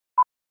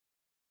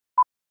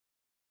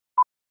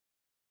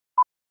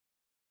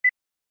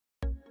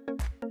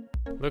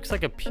Looks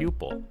like a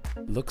pupil.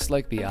 Looks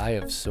like the eye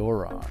of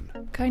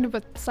Sauron. Kind of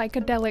a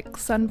psychedelic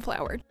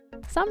sunflower.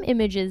 Some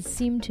images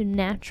seem to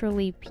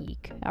naturally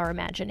pique our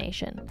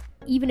imagination,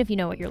 even if you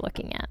know what you're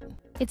looking at.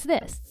 It's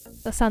this,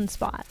 the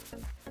sunspot.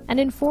 And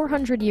in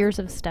 400 years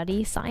of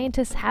study,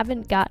 scientists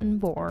haven't gotten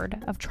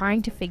bored of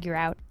trying to figure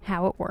out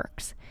how it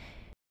works.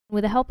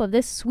 With the help of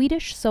this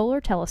Swedish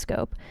solar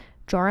telescope,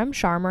 Goran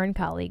Scharmer and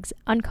colleagues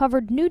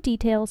uncovered new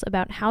details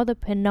about how the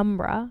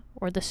penumbra,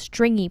 or the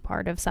stringy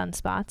part of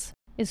sunspots,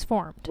 is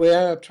formed. We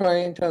are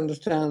trying to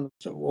understand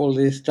all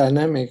these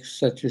dynamics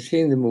that you see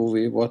in the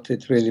movie, what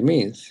it really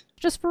means.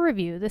 Just for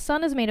review, the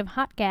sun is made of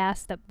hot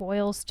gas that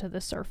boils to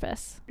the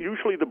surface.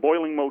 Usually the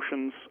boiling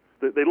motions,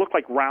 they look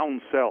like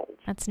round cells.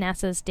 That's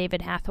NASA's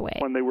David Hathaway.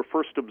 When they were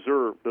first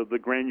observed, the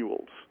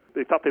granules,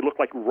 they thought they looked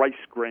like rice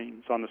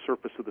grains on the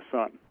surface of the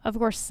sun. Of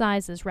course,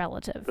 size is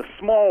relative. The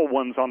small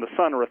ones on the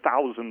sun are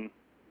 1,000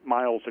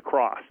 miles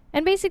across.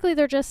 And basically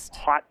they're just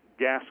hot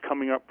gas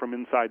coming up from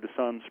inside the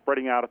sun,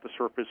 spreading out at the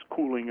surface,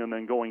 cooling, and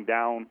then going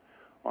down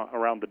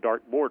around the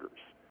dark borders.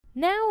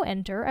 Now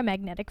enter a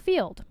magnetic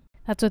field.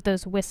 That's what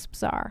those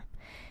wisps are.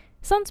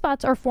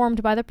 Sunspots are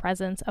formed by the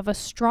presence of a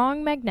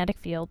strong magnetic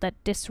field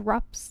that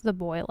disrupts the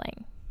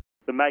boiling.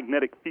 The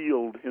magnetic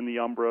field in the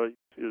umbra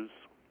is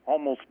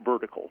almost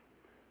vertical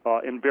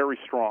and very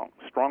strong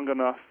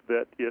enough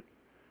that it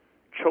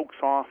chokes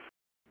off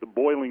the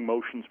boiling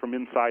motions from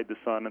inside the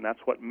sun, and that's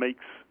what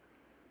makes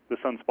the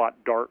sunspot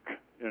dark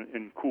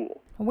and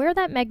cool. Where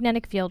that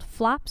magnetic field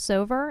flops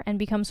over and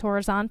becomes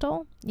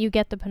horizontal, you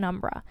get the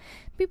penumbra.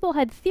 People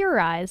had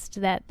theorized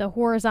that the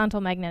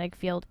horizontal magnetic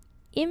field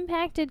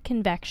impacted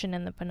convection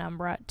in the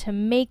penumbra to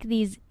make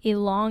these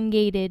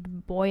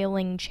elongated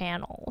boiling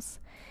channels.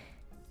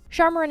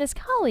 Scharmer and his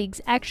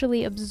colleagues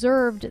actually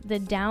observed the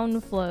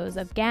downflows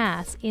of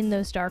gas in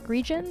those dark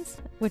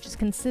regions, which is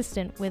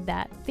consistent with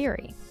that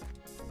theory.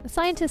 The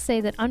scientists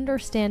say that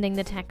understanding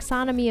the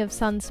taxonomy of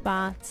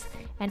sunspots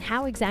and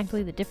how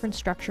exactly the different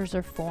structures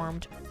are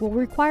formed will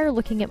require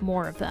looking at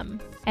more of them.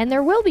 And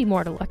there will be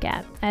more to look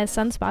at, as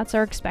sunspots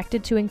are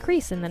expected to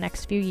increase in the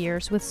next few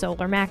years with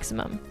solar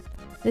maximum.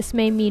 This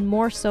may mean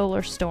more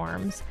solar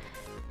storms,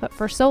 but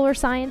for solar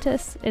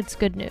scientists, it's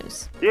good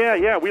news.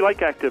 Yeah, we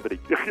like activity.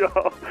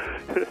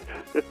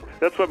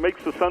 That's what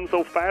makes the sun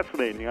so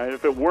fascinating.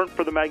 If it weren't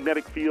for the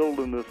magnetic field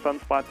and the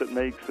sunspots it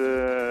makes,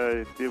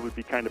 it would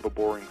be kind of a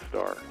boring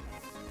star.